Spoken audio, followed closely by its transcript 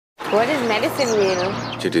What is medicine wheel?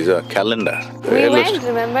 It is a calendar. We went,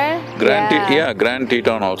 remember? Grand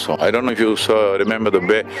Teton also. I don't know if you remember the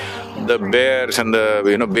bears and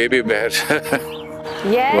the baby bears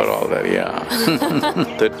Yes. were all there, yeah.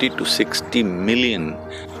 30 to 60 million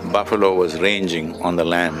buffalo was ranging on the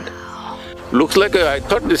land. Looks like I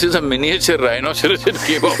thought this is a miniature rhinoceros, it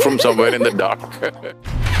came up from somewhere in the dark.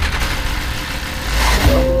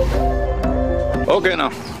 Okay now,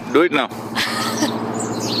 do it now.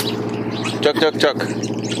 Chuck, chuck, chuck.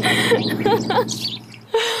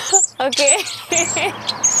 Okay.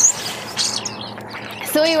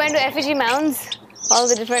 So you went to effigy mounds? All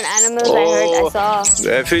the different animals I saw.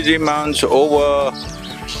 The effigy mounds over.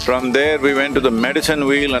 From there we went to the medicine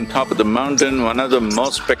wheel on top of the mountain, one of the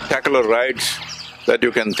most spectacular rides that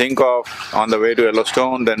you can think of on the way to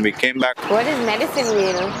Yellowstone. Then we came back. What is medicine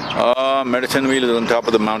wheel? Medicine wheel is on top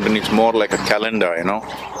of the mountain. It's more like a calendar,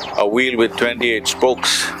 a wheel with 28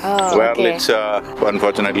 spokes. Oh, well, okay. it's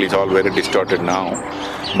unfortunately it's all very distorted now.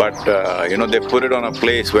 But they put it on a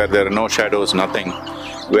place where there are no shadows, nothing,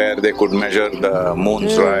 where they could measure the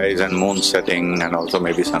moon's rise and moon setting and also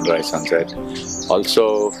maybe sunrise, sunset.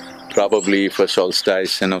 Also, probably for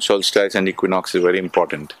solstice, solstice and equinox is very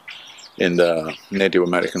important in the Native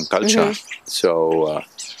American culture. So,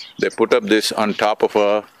 they put up this on top of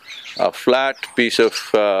a flat piece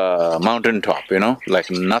of mountain top,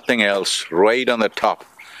 like nothing else, right on the top.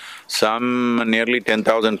 Some nearly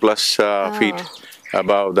 10,000 plus feet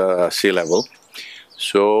above the sea level.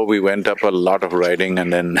 So we went up a lot of riding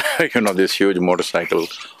and then this huge motorcycle,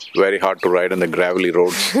 very hard to ride on the gravelly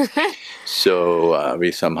roads. So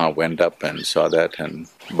we somehow went up and saw that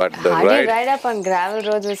but the How do you ride up on gravel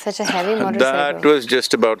roads with such a heavy motorcycle? That was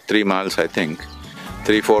just about 3 miles, I think,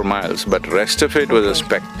 3-4 miles, but rest of it was a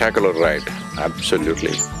spectacular ride,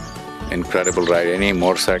 absolutely. Incredible ride, any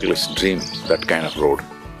motorcyclist's dream, that kind of road.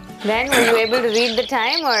 Then were you able to read the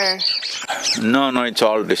time or? No, it's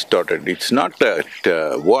all distorted. It's not a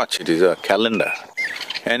watch, it is a calendar.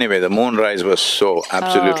 Anyway, the moonrise was so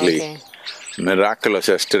absolutely miraculous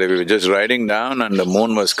yesterday. We were just riding down and the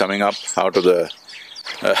moon was coming up out of the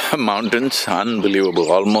mountains.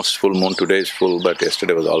 Unbelievable, almost full moon. Today is full, but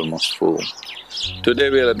yesterday was almost full.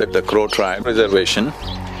 Today we are at the Crow Tribe Reservation.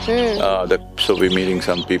 So we're meeting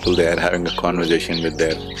some people there, having a conversation with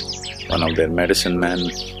one of their medicine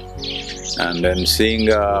men. And then seeing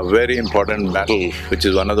a very important battle, which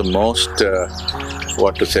is one of the most,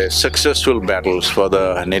 successful battles for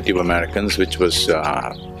the Native Americans, which was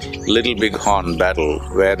Little Big Horn battle,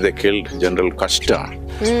 where they killed General Custer,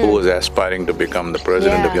 who was aspiring to become the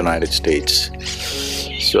President of the United States.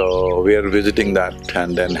 So we are visiting that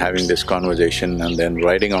and then having this conversation and then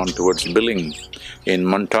riding on towards Billing in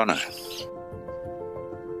Montana.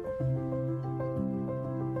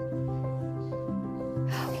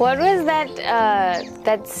 What was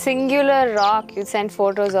that singular rock you sent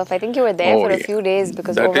photos of? I think you were there for a few days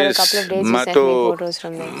because over a couple of days you sent me photos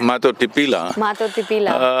from there. Matotipila.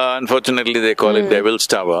 Matotipila. Unfortunately they call it Devil's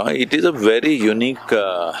Tower. It is a very unique,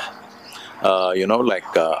 like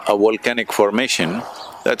a volcanic formation.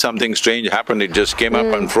 That something strange happened, it just came up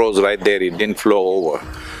and froze right there, it didn't flow over.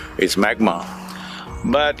 It's magma.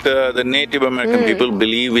 But the Native American people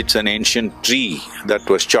believe it's an ancient tree that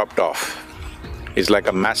was chopped off. It's like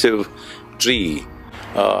a massive tree,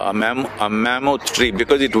 a mammoth tree,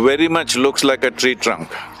 because it very much looks like a tree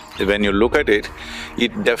trunk. When you look at it,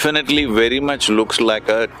 it definitely very much looks like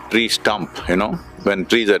a tree stump, when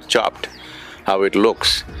trees are chopped, how it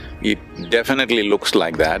looks. It definitely looks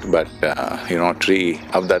like that, but a tree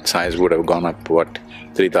of that size would have gone up,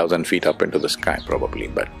 3,000 feet up into the sky probably,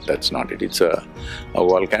 but that's not it. It's a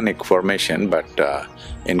volcanic formation, but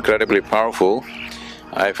incredibly powerful.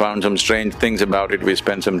 I found some strange things about it, we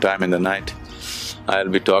spent some time in the night. I'll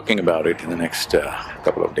be talking about it in the next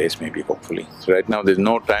couple of days maybe, hopefully. So right now there's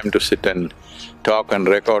no time to sit and talk and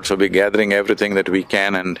record, so we're gathering everything that we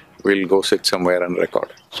can and we'll go sit somewhere and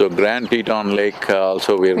record. So Grand Teton Lake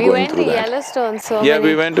also we're going through that. We went to Yellowstone, so yeah,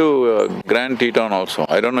 we went to Grand Teton also.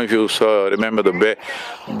 I don't know if you remember the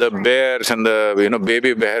bears and the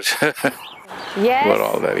baby bears Yes. were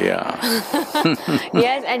all there, yeah.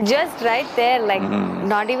 Yes, and just right there, like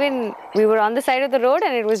not even… we were on the side of the road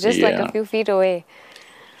and it was just like a few feet away.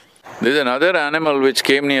 There's another animal which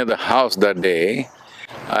came near the house that day.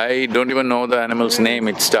 I don't even know the animal's name,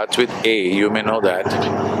 it starts with A, you may know that.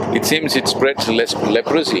 It seems it spreads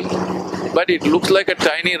leprosy. but it looks like a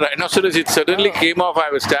tiny rhinoceros. It suddenly came off. I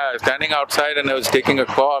was standing outside and I was taking a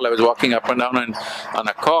call. I was walking up and down on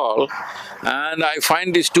a call, and I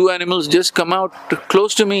find these two animals just come out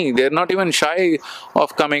close to me. They're not even shy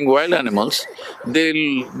of coming, wild animals.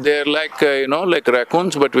 They're like, like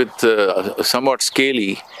raccoons but with somewhat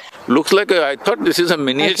scaly. Looks like I thought this is a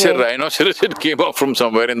miniature rhinoceros. It came out from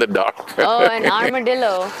somewhere in the dark. Oh, an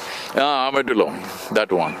armadillo. Armadillo,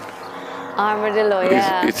 that one. Armadillo,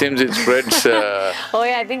 yeah. It seems it spreads… Oh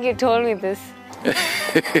yeah, I think you told me this.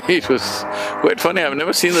 It was quite funny. I've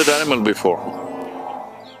never seen that animal before.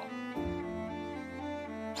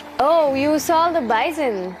 Oh, you saw the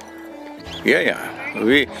bison. Yeah.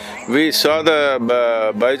 We saw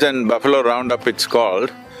the bison buffalo roundup, it's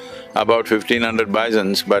called. About 1,500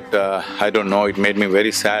 bisons, but I don't know, it made me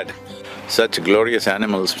very sad. Such glorious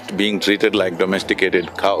animals being treated like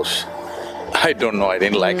domesticated cows. I don't know, I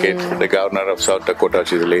didn't like it. The governor of South Dakota,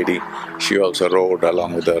 she's a lady, she also rode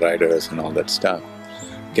along with the riders and all that stuff.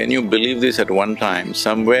 Can you believe this? At one time,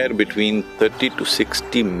 somewhere between 30 to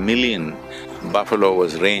 60 million buffalo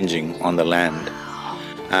was ranging on the land.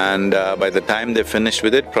 And by the time they finished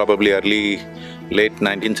with it, probably late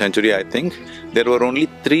 19th century, I think, there were only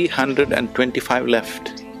 325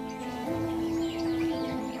 left.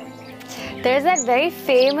 There's that very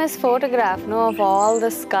famous photograph, no, of all the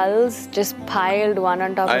skulls just piled one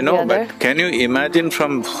on top of the other. I know, but can you imagine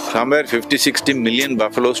from somewhere 50-60 million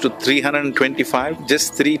buffaloes to 325?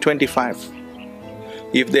 Just 325.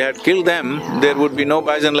 If they had killed them, there would be no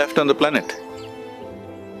bison left on the planet.